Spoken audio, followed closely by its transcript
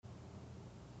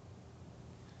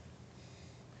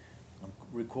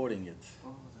recording it.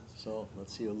 Oh, that's So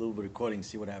let's see a little bit recording,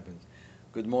 see what happens.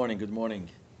 Good morning, good morning.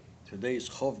 Today is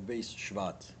Chov Beis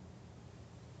Shvat.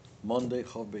 Monday,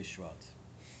 Chov Beis Shvat.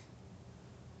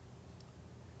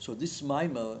 So this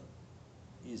Maimah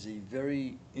is a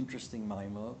very interesting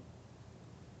Maimah.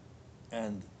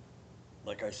 And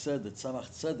like I said, the Tzemach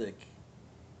Tzedek,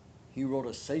 he wrote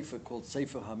a sefer called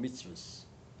Sefer HaMitzvahs.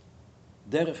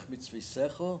 Derech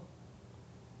Mitzvisecha,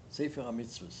 Sefer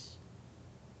HaMitzvahs.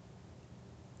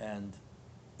 And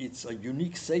it's a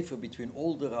unique sefer between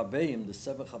all the Rabbeim, the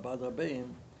seven Chabad Rabbeim.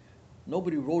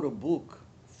 Nobody wrote a book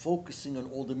focusing on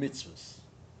all the mitzvahs.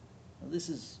 And this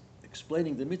is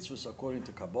explaining the mitzvahs according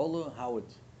to Kabbalah, how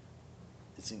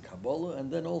it's in Kabbalah,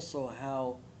 and then also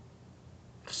how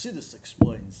Chassidus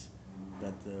explains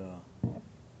that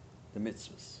the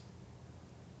mitzvahs.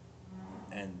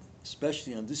 And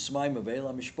especially on this Maimah,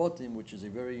 Ve'ela Mishpatim, which is a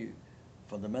very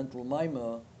fundamental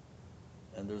Maimah,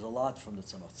 and there's a lot from the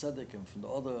Tzemach Tzedek and from the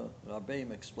other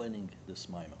Rabbeim explaining this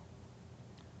Maimah.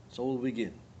 So we'll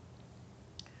begin.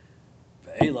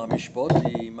 Ve'ela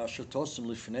Mishpatim asher tosim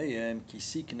lifneihem ki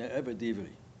sikne eved ivri.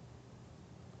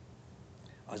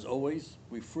 As always,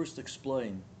 we first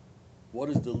explain what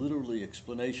is the literally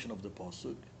explanation of the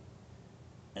pasuk,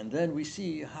 and then we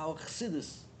see how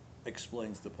Chassidus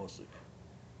explains the pasuk.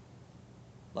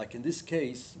 Like in this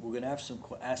case, we're going to have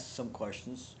ask some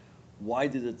questions. Why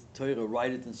did the Torah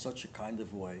write it in such a kind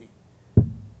of way?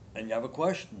 And you have a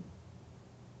question.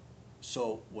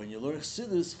 So when you learn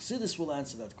Chassidus, Chassidus will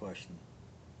answer that question.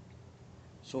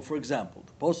 So for example,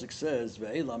 the pasuk says,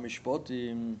 "Ve'ela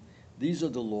mishpatim," these are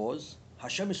the laws.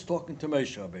 Hashem is talking to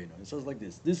Moshe Rabbeinu. It says like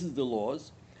this: "This is the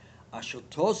laws. Asher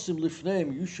tosim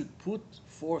lifneim, you should put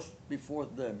forth before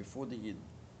them, before the Yidden."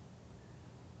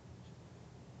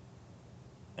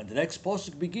 And the next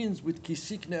pasuk begins with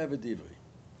Kisikne Evedivri.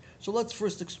 So let's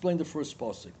first explain the first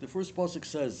pasuk. The first pasuk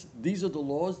says, "These are the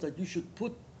laws that you should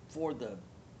put for them."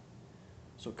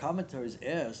 So commentaries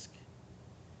ask,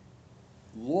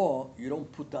 law you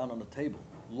don't put down on the table.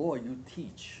 Law you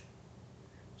teach.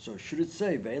 So should it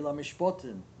say, Ve'ela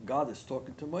Mishpatim, God is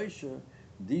talking to Moshe,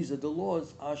 these are the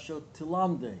laws, Asher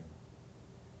Tilamdein,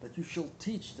 that you shall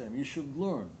teach them, you should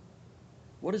learn.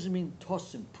 What does it mean,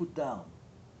 tosim, put down?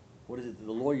 What is it,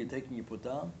 the law you're taking, you put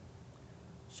down?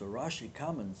 So Rashi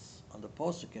comments on the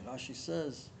pasuk, and Rashi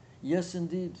says, yes,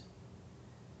 indeed.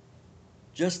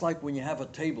 Just like when you have a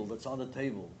table that's on the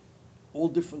table, all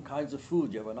different kinds of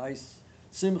food, you have a nice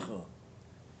simcha.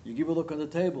 You give a look on the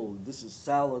table. This is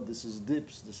salad. This is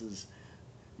dips. This is.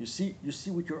 You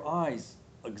see with your eyes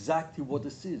exactly what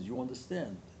this is. You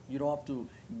understand. You don't have to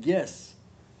guess.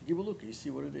 You give a look. You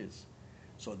see what it is.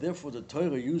 So therefore, the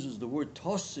Torah uses the word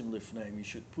tosim lifneim. You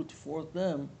should put forth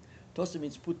them. Tosim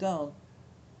means put down.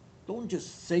 Don't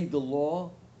just say the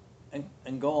law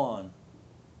and go on.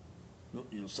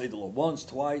 You'll say the law once,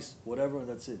 twice, whatever, and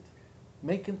that's it.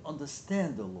 Make him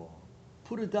understand the law.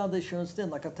 Put it down, they should understand,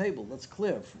 like a table, that's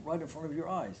clear, right in front of your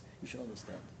eyes. You should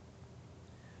understand.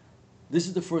 This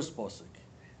is the first pasuk.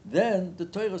 Then the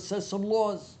Torah says some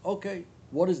laws. Okay,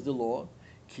 what is the law?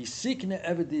 Kisikne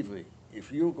evedivri.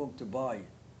 If you're going to buy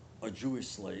a Jewish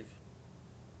slave,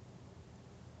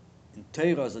 in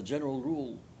Torah, as a general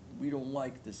rule, we don't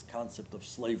like this concept of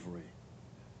slavery.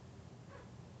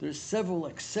 There's several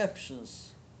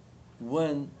exceptions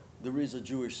when there is a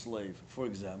Jewish slave. For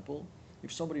example,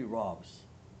 if somebody robs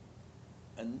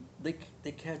and they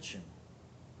catch him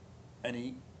and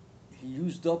he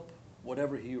used up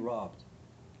whatever he robbed.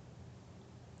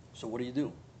 So what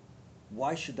do?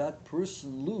 Why should that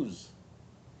person lose?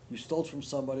 You stole from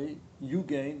somebody, you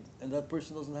gained, and that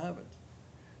person doesn't have it.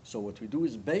 So what we do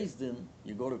is Beis Din,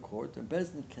 you go to court, and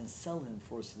Beis Din can sell him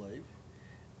for a slave,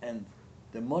 and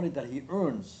the money that he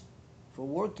earns for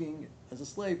working as a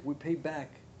slave, we pay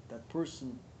back that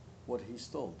person what he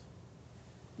stole.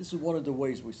 This is one of the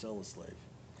ways we sell a slave.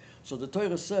 So the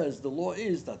Torah says the law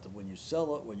is that when you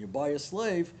sell it, when you buy a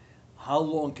slave, how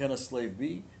long can a slave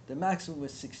be? The maximum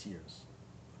is 6 years.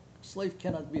 A slave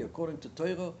cannot be, according to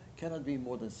Torah, cannot be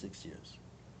more than 6 years.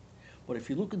 But if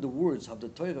you look at the words how the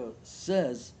Torah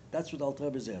says, that's what Alter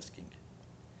Rebbe is asking.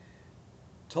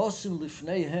 Tosim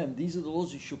lifneihem, these are the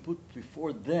laws you should put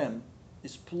before them,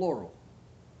 is plural.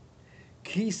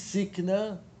 Ki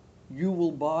sikna, you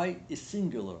will buy, is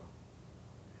singular.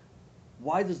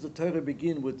 Why does the Torah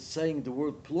begin with saying the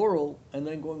word plural and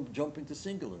then jumping to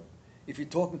singular? If you're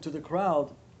talking to the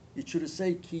crowd, it should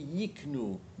say ki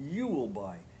yiknu, you will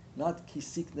buy, not ki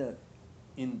sikna,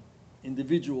 in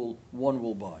individual, one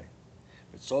will buy.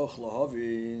 Tzorch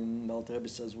lahavin, Alter Rebbe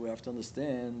says we have to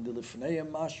understand the lifnei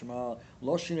mashma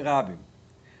loshin rabim.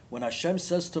 When Hashem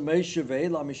says to Moshe,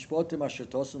 "Ve'ela המשפטים אשר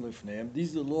תעשו לפניהם,"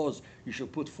 these are the laws you shall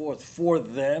put forth for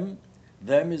them.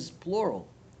 Them is plural.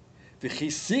 V'chi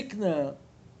sikna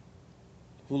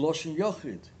hu loshen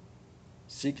yochid.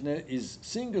 Sikna is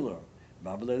singular. Ki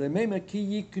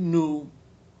yiknu,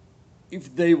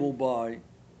 if they will buy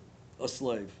a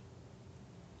slave.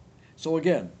 So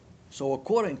again,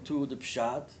 according to the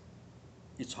Pshat,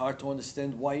 it's hard to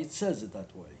understand why it says it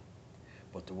that way.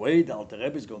 But the way the Alter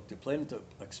Rebbe is going to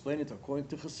explain it according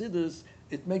to Chassidus,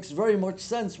 it makes very much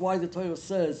sense why the Torah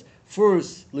says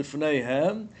first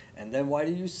lifneihem, and then why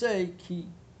do you say ki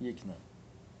yikna?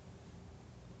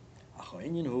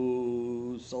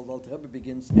 So the Alter Rebbe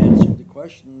begins answering the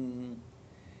question: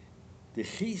 the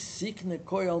chi sikne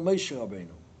koyal Moshe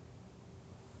Rabbeinu.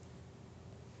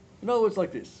 In other words,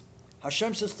 like this: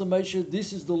 Hashem says to Moshe,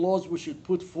 "This is the laws we should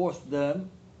put forth them."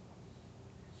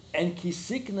 And ki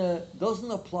sikne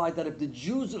doesn't apply that if the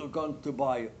Jews are going to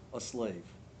buy a slave.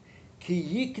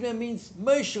 Ki yikne means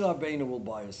Moshe Rabbeinu will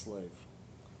buy a slave.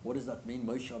 What does that mean?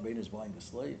 Moshe Rabbeinu is buying a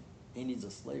slave. He needs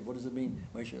a slave. What does it mean,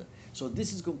 Moshe? So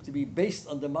this is going to be based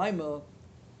on the Maimah.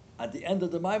 At the end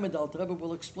of the Maimah, the Alter Rebbe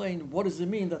will explain what does it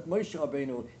mean that Moshe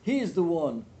Rabbeinu, he is the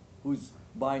one who's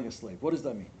buying a slave. What does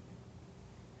that mean?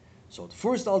 So the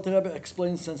first Alter Rebbe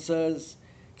explains and says,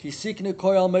 Ki sikne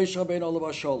koyal Moshe Rabbeinu alav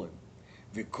hasholem.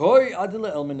 V'koi adile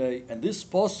elmenei, and this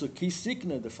posuk, Ki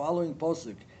sikne, the following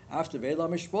posuk, after Ve'ela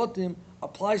המשפטים,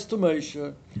 applies to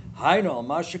Moshe. Hainu al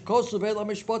ma shekosu Ve'ela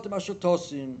המשפטים asher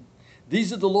tosim.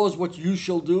 These are the laws what you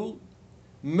shall do.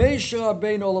 Moshe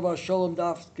Rabbeinu olav hasholem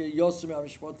dafke yosim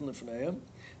ha'mishpatim lefneihem.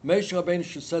 Moshe Rabbeinu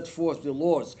should set forth the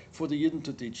laws for the Yidden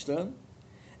to teach them.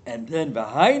 And then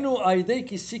v'hainu aydei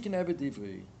ki sikne evet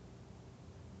divrei.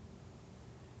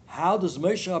 How does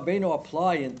Moshe Rabbeinu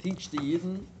apply and teach the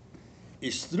Yidden?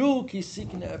 Is through ki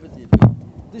sikne evet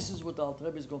divrei. This is what the Alter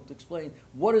Rebbe is going to explain.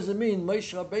 What does it mean,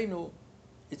 Moshe Rabbeinu?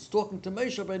 It's talking to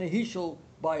Moshe Rabbeinu, he shall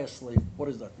buy a slave. What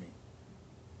does that mean?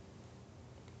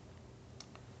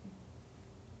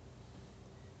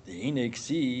 The Hine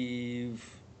Ksiv.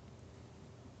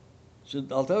 So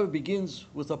the Alter Rebbe begins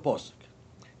with a posuk.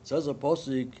 It says a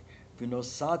posuk,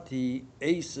 V'nosati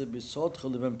eise b'sodcha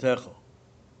levemtecha.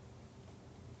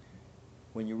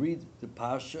 When you read the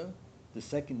Pasha, the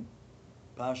second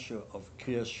Pasha of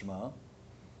Kriyas Shema,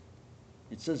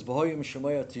 it says V'hoyim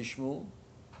Shemaya Tishmu,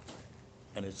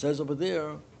 and it says over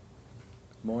there,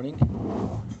 good morning,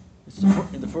 it's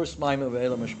in the first Maimah of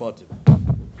Ve'ela המשפטים,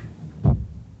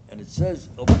 and it says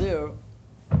over there,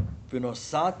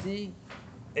 V'nosati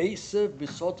Esev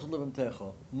b'sodcha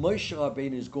levemtecha. Moshe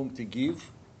Rabbeinu is going to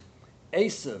give.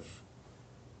 Esev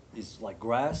is like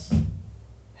grass,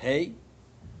 hay,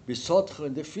 b'sodcha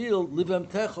in the field,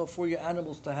 levemtecha for your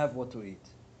animals to have what to eat.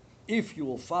 If you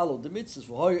will follow the mitzvahs,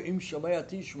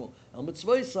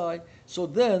 so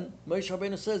then Moshe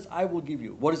Rabbeinu says, I will give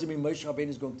you. What does it mean Moshe Rabbeinu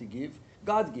is going to give?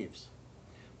 God gives.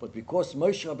 But because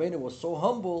Moshe Rabbeinu was so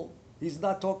humble, he's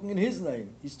not talking in his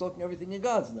name. He's talking everything in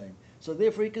God's name. So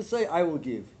therefore he can say, I will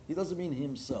give. He doesn't mean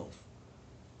himself.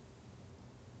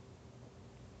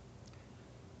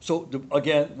 So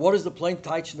again, what is the plain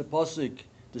taich in the pasuk?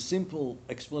 The simple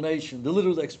explanation, the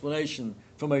literal explanation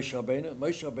from Moshe Rabbeinu.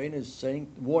 Moshe Rabbeinu is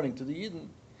saying, warning to the Yidden,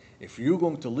 if you're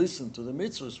going to listen to the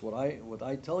mitzvahs, what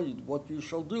I tell you, what you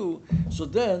shall do, so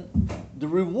then the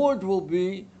reward will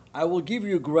be, I will give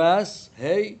you grass,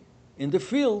 hay, in the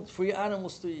field for your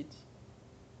animals to eat.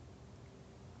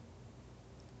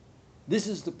 This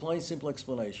is the plain, simple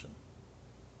explanation.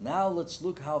 Now let's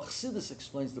look how Chassidus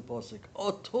explains the pasuk.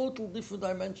 A total different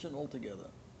dimension altogether.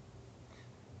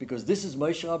 Because this is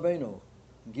Moshe Rabbeinu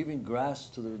giving grass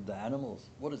to the animals.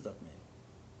 What does that mean?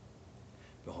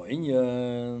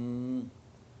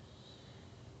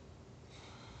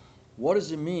 What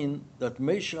does it mean that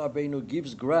Moshe Rabbeinu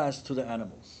gives grass to the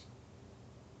animals?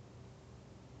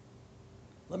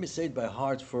 Let me say it by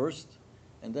heart first,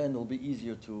 and then it'll be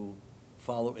easier to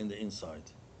follow in the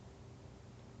inside.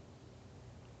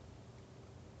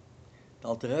 The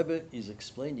Alter Rebbe is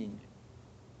explaining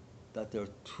that there are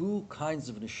two kinds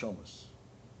of neshamas.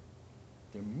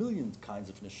 There are million kinds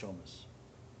of neshamas,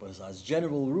 but as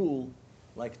general rule,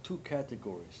 like two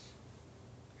categories.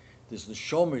 There's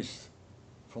neshamas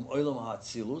from Olam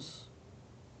HaAtzilus,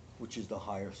 which is the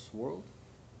highest world,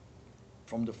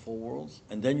 from the four worlds,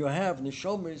 and then you have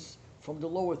neshamas from the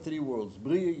lower three worlds,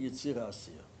 Bria, Yetzirah,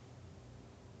 Asiyah.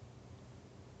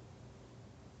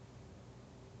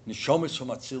 Neshamas from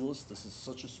Atzilus, this is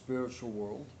such a spiritual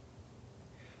world.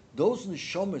 Those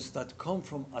neshamas that come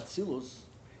from Atzilus,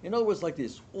 in other words, like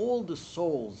this, all the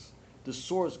souls, the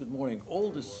source, good morning, all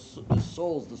the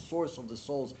souls, the source of the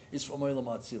souls is from Olam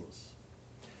Atzilus.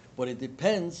 But it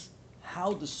depends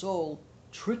how the soul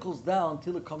trickles down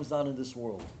till it comes down in this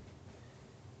world.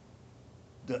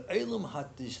 The Elam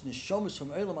Nishomis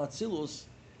from Elam Atzilus,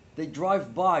 they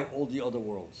drive by all the other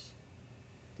worlds.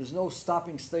 There's no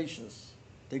stopping stations.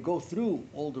 They go through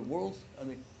all the worlds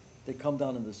and they come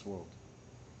down in this world.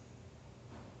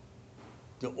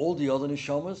 All the other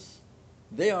Nishomas,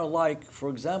 they are like, for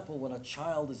example, when a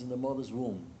child is in the mother's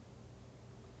womb.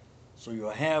 So you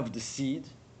have the seed,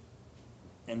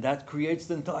 and that creates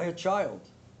the entire child.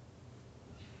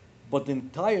 But the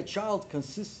entire child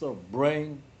consists of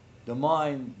brain, the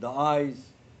mind, the eyes,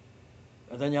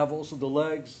 and then you have also the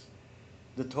legs,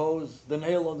 the toes, the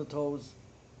nail on the toes.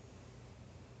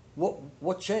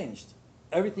 What changed?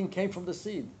 Everything came from the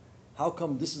seed. How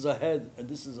come this is a head and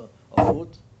this is a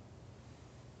foot?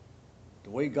 The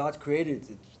way God created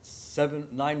it,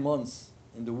 7-9 months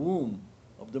in the womb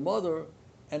of the mother,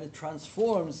 and it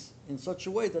transforms in such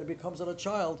a way that it becomes a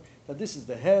child, that this is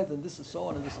the head and this is so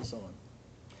on and this is so on.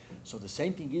 So the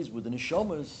same thing is with the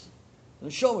Neshomas. The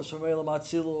Neshomas from Elam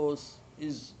Atzilus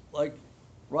is like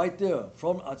right there,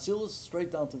 from Atzilus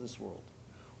straight down to this world.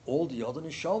 All the other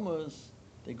Neshomas,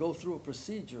 they go through a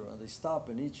procedure and they stop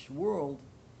in each world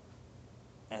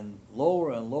and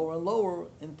lower and lower and lower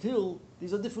until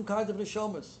these are different kinds of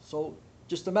neshomas. So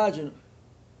just imagine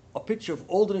a picture of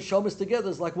all the neshomas together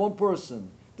is like one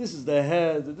person. This is the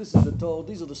head, this is the toe,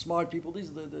 these are the smart people, these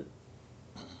are the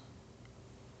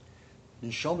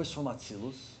neshomas from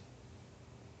Atzilus.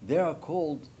 They are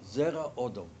called Zera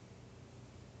Odom.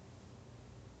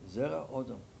 Zera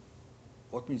Odom.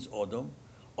 What means Odom?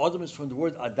 Odom is from the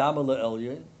word Adam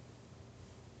Elyon.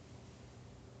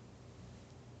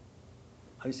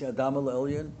 How do you say Adam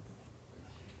Elyon?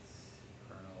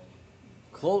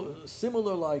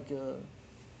 Similar like...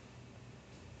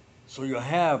 so you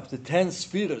have the 10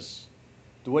 spheres,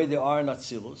 the way they are in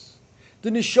Atzilus.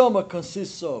 The Neshama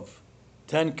consists of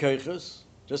 10 keiches,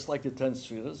 just like the 10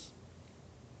 spheres.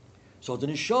 So the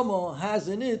Neshama has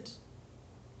in it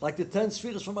like the 10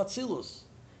 spheres from Atzilus.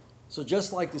 So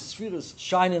just like the spheres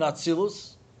shine in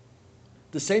Atzilus,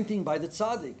 the same thing by the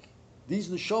tzaddik. These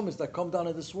neshamas that come down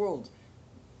in this world,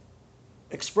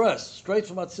 expressed straight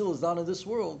from Atzilus down in this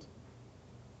world,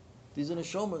 these are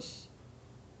neshamas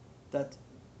that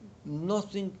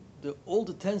nothing, all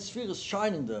the 10 spheres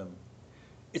shine in them.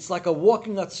 It's like a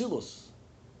walking Atzilus.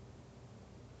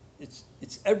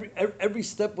 It's every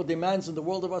step what demands in the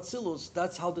world of Atzilus,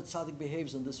 that's how the tzaddik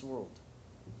behaves in this world.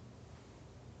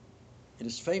 It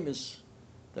is famous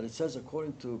that it says,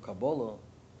 according to Kabbalah,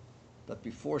 that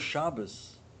before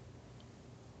Shabbos,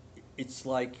 it's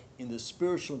like in the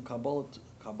spiritual and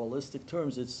Kabbalistic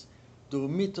terms, it's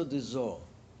Durmita de Zoh.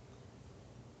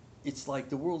 It's like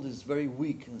the world is very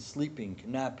weak and sleeping,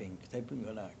 napping, taking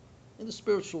a nap. In the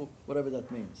spiritual, whatever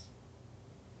that means.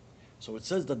 So it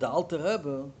says that the Alter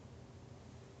Rebbe,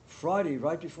 Friday,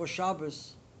 right before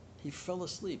Shabbos, he fell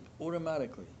asleep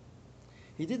automatically.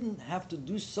 He didn't have to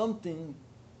do something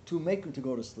to make him to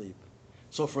go to sleep.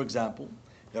 So, for example,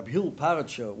 Rabbi Hillel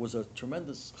Paracha was a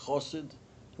tremendous chassid.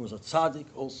 He was a tzaddik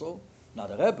also,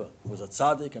 not a rebbe. He was a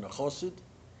tzaddik and a chassid.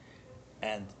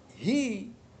 And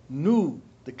he knew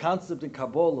the concept in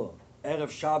Kabbalah, Erev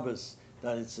Shabbos,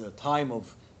 that it's a time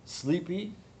of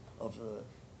sleepy.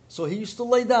 So he used to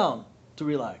lay down to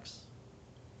relax.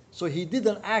 So he did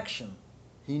an action.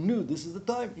 He knew this is the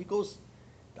time. He goes,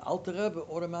 the Alter Rebbe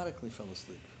automatically fell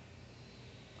asleep.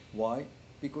 Why?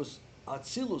 Because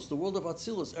Atzilus, the world of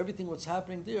Atzilus, everything what's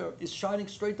happening there is shining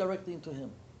straight directly into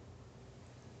him.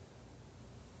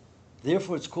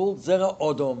 Therefore it's called Zera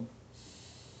Odom.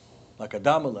 Like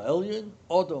Adam Elyon,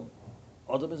 Odom.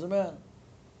 Odom is a man.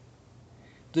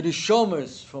 The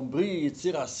Neshomas from Bri,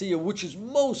 Yitzir, Asiya, which is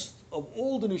most of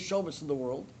all the Neshomas in the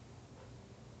world,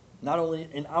 not only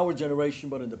in our generation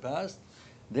but in the past,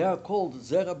 they are called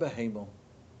Zera Behemo.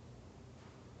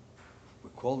 We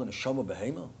call the Neshama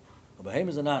Behemo. A Behemo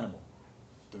is an animal.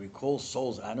 Do we call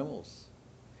souls animals?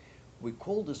 We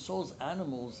call the souls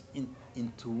animals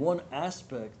into one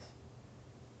aspect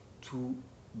to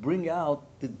bring out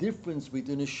the difference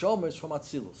between the Neshamas from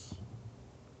Atzilus.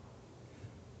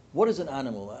 What is an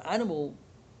animal? An animal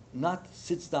not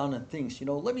sits down and thinks,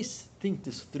 let me think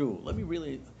this through. Let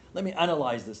me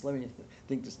analyze this. Let me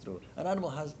think this through. An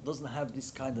animal doesn't have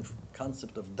this kind of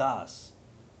concept of das,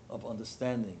 of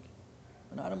understanding.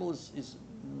 An animal is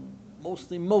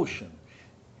mostly motion.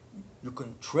 You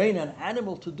can train an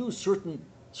animal to do certain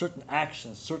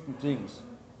actions, certain things.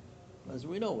 As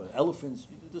we know, elephants,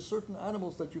 there's certain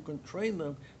animals that you can train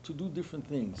them to do different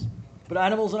things. But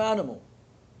animal's an animal.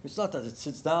 It's not that it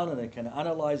sits down and it can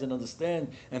analyze and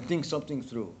understand and think something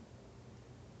through.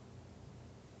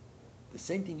 The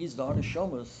same thing is the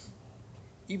Neshamas,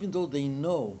 even though they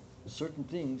know certain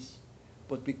things,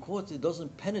 but because it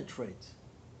doesn't penetrate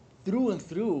through and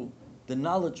through the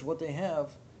knowledge what they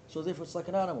have, so therefore it's like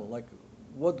an animal. Like,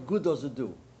 what good does it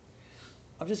do?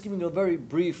 I'm just giving a very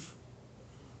brief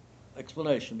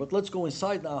explanation, but let's go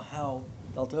inside now how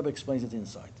the Alter Rebbe explains it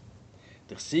inside.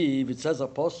 The Chsiv, it says a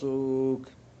pasuk,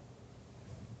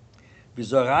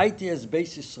 V'zoraiti es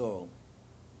Beis Yisrael.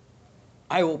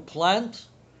 I will plant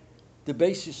the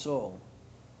Beis Yisrael,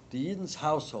 the Yidden's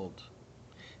household.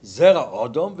 Zera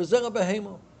Odom v'zera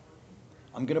Behema.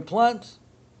 I'm going to plant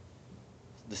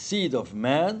the seed of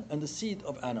man and the seed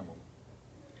of animal.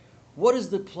 What is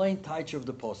the plain title of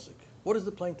the pasuk? What is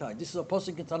the plain title? This is a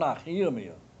pasuk in Tanakh, in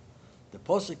Yirmiyah. The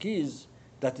pasuk is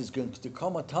that is going to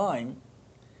come a time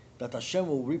that Hashem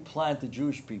will replant the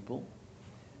Jewish people,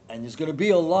 and there's going to be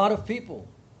a lot of people.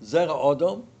 Zera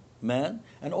Odom, man,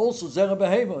 and also Zera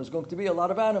Behema is going to be a lot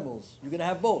of animals. You're going to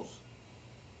have both.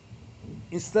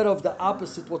 Instead of the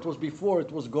opposite, what was before,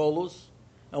 it was Golus,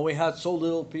 and we had so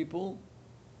little people.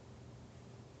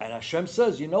 And Hashem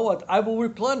says, you know what? I will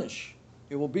replenish.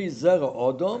 It will be Zera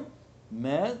Odom,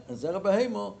 man, and Zera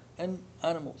Behema, and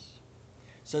animals.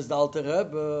 Says the Alter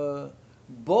Rebbe,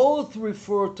 both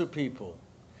refer to people.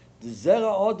 The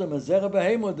Zera Odom and Zera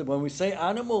Behema, when we say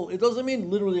animal, it doesn't mean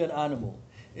literally an animal.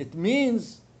 It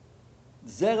means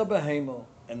Zera Behema.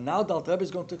 And now the Alter Rebbe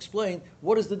is going to explain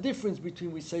what is the difference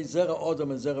between we say Zera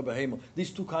Odom and Zera Behema.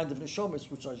 These two kinds of neshomas,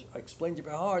 which I explained to you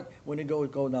by heart when you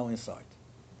go now inside.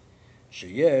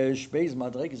 Sheyesh beis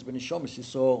madreges b'neshomas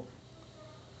Yisrael.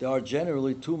 There are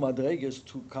generally two madreges,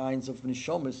 two kinds of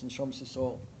neshomas in Neshomas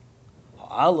Yisrael.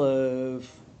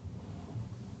 Aleph.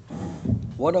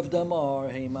 One of them are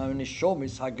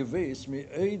neshomas hagveis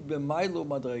me'ed b'maylo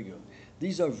madrega.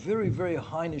 These are very, very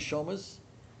high neshomas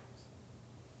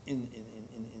in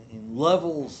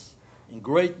levels, in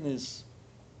greatness.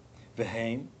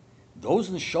 V'heim, those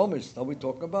neshomas that we're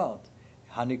talking about,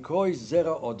 hanikoi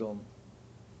zera odom.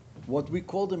 What we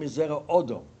call them is zera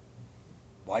odom.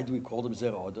 Why do we call them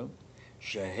zera odom?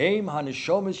 Sheheim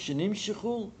haneshomas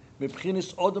shenimshichu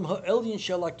mebchinis odom ha'elyin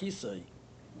shel hakisei.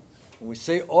 When we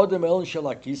say odom elyin shel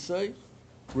hakisei,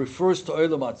 refers to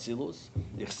Olam Atzilus.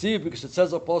 Yichsiv, because it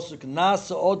says a pasuk,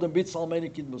 Nasa Odom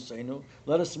Bitzalmeni Kidmuseinu.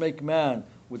 Let us make man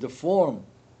with the form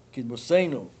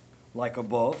Kidmuseinu, like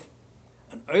above.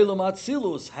 And Olam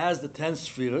Atzilus has the 10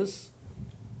 spheres,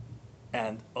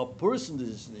 and a person, the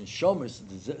neshomas,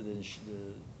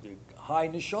 the high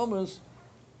neshomas,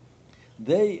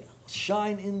 they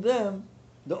shine in them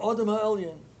the Odom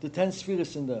Ha'elyon, the 10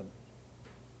 spheres in them.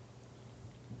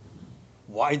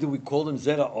 Why do we call them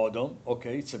Zera Odom?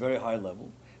 Okay, it's a very high level.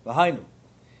 V'hainu,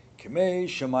 K'mei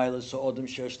shemayla sa'odom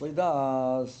shesh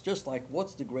leidas. Just like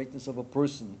what's the greatness of a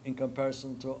person in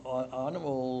comparison to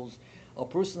animals? A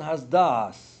person has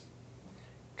das.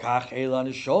 Kach eila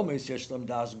neshomes yesh lam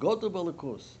das godel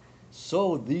b'elikus.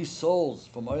 So these souls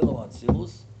from Olam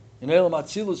Atzilus, in Olam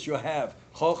Atzilus you have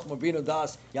Chochma, Bina,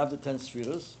 Das, you have the 10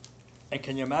 spheres. And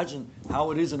can you imagine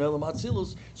how it is in Olam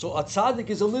Atzilus? So a tzaddik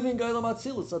is a living Olam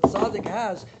Atzilus. A tzaddik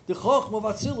has the Chochma of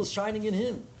Atzilus shining in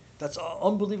him. That's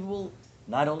unbelievable.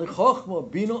 Not only Chochma,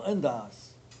 Bina, and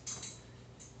Das.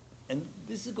 And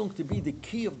this is going to be the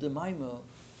key of the Maimah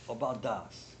about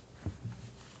Das.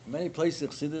 In many places,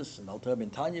 Chassidus and Alter Rebbe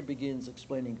Tanya begins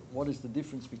explaining what is the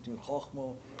difference between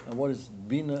Chochma and what is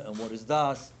Bina and what is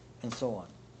Das, and so on.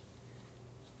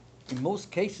 In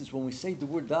most cases, when we say the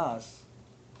word Das,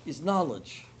 is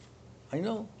knowledge. I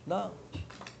know, knowledge.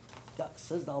 That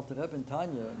says the Alter Rebbe in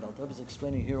Tanya, and the Alter Rebbe is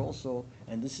explaining here also,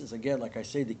 and this is again, like I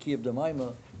say, the key of the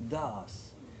Maimah, Das.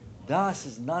 Das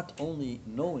is not only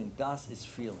knowing, Das is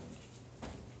feeling.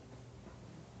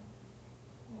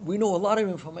 We know a lot of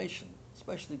information,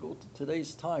 especially go to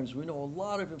today's times, we know a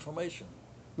lot of information.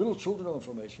 Little children know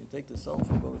information. You take the cell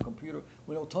phone, go to the computer,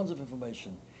 we know tons of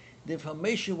information. The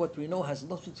information, what we know, has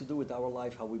nothing to do with our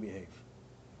life, how we behave.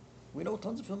 We know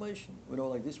tons of information. We know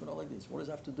like this, we know like this. What does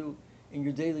it have to do in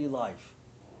your daily life?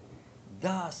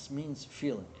 Das means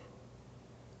feeling.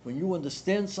 When you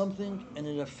understand something and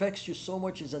it affects you so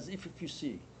much, it's as if you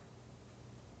see.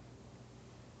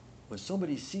 When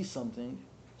somebody sees something,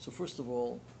 so first of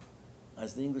all,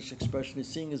 as the English expression is,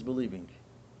 seeing is believing.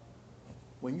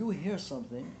 When you hear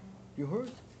something, you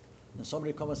heard. And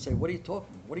somebody come and say, what are you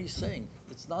talking? What are you saying?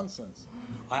 It's nonsense.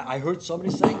 I heard somebody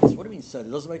saying this. What do you mean said?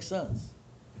 It doesn't make sense.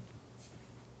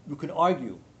 You can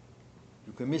argue.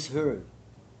 You can misheard.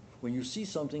 When you see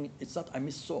something, it's not I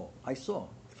missaw. I saw.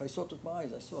 If I saw it with my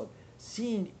eyes, I saw it.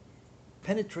 Seeing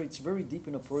penetrates very deep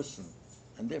in a person,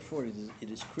 and therefore it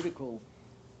is critical,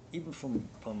 even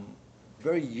from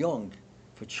very young,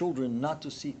 for children not to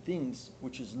see things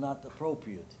which is not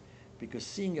appropriate, because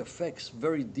seeing affects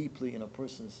very deeply in a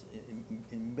person's,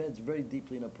 embeds very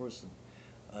deeply in a person.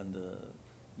 And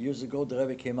years ago, the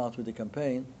Rebbe came out with a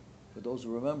campaign, for those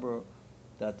who remember,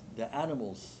 that the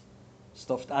animals,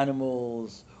 stuffed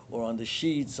animals, or on the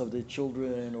sheets of the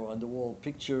children, or on the wall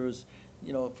pictures,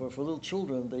 you know, for little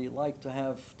children, they like to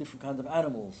have different kinds of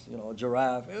animals, you know, a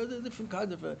giraffe, different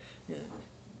kinds of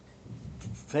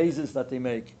phases that they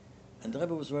make. And the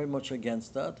Rebbe was very much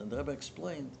against that, and the Rebbe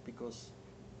explained, because,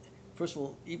 first of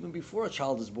all, even before a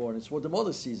child is born, it's what the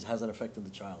mother sees has an effect on the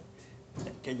child.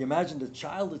 Can you imagine the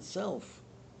child itself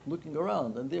looking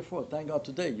around? And therefore, thank God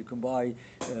today, you can buy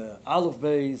olive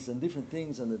bays and different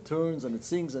things, and it turns and it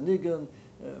sings a nigun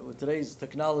with today's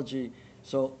technology.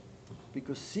 So,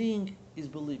 because seeing is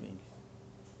believing.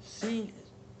 Seeing is.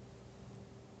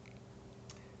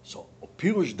 So,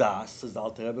 Pirush Das, says the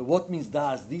Alter Rebbe, what means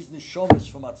Das? These neshomas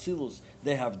from Atzilus,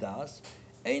 they have Das.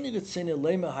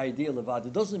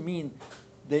 It doesn't mean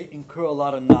they incur a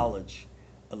lot of knowledge.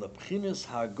 As the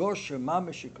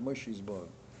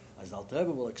Alter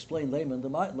Rebbe will explain later in the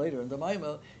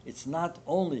Maimah, it's not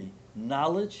only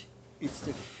knowledge, it's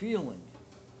the feeling.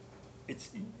 It's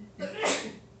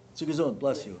gesund,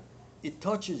 bless you. It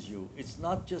touches you. It's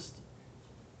not just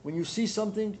when you see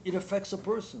something, it affects a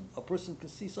person. A person can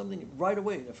see something right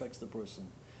away, it affects the person.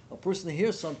 A person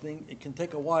hears something, it can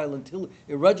take a while until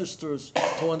it registers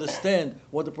to understand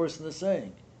what the person is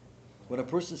saying. When a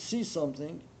person sees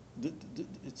something,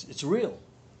 it's real.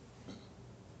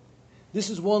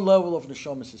 This is one level of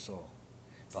Neshamas Yisrael.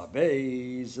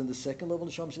 V'abeis, and the second level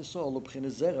of Neshamas Yisrael, l'bchina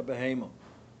zera behema.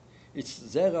 It's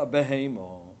zera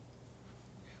behema.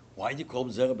 Why do you call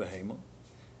them zera behema?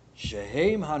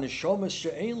 Shehem haneshamas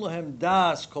she'ein lohem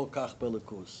das kol kach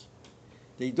belikus.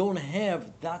 They don't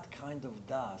have that kind of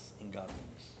das in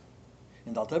godliness.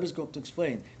 And the Alter Rebbe is going to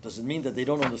explain. Does it mean that they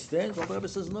don't understand? The Alter Rebbe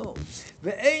says no.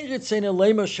 It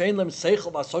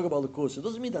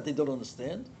doesn't mean that they don't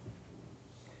understand.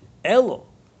 Elo,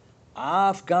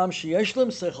 af gam sheyesh lem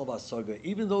seichel v'asaga,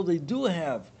 even though they do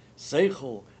have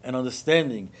seichel and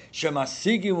understanding,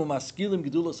 shemasigim u'maskilim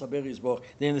gedulas haber yisborach,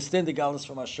 they understand the godliness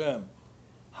from Hashem.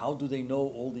 How do they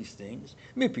know all these things?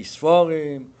 Mipi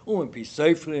sfarim, u'mipi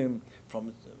seifrim,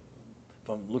 from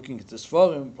looking at the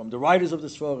sfarim, from the writers of the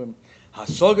sfarim.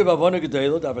 Hasaga v'avona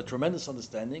gedela, they have a tremendous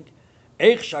understanding.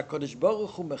 Eich shakadosh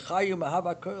baruch hu mechayu mehav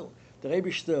hakol. The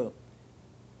Rebbe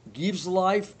gives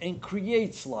life and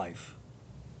creates life.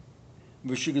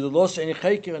 And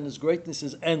his greatness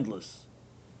is endless.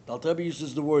 The Alter Rebbe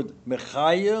uses the word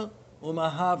mechaya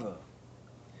umahava.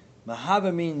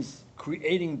 Mahava means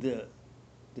creating the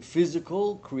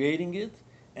physical, creating it,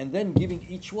 and then giving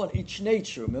each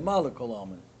nature, memala kol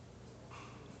amen.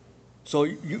 So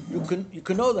you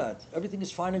can know that everything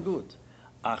is fine and good.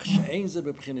 But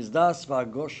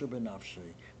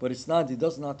it's not. He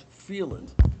does not feel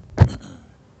it.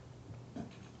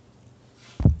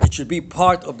 It should be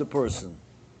part of the person.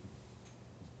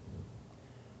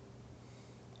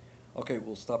 Okay,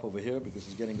 we'll stop over here because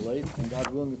it's getting late, and God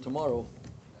willing, tomorrow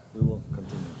we will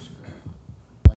continue.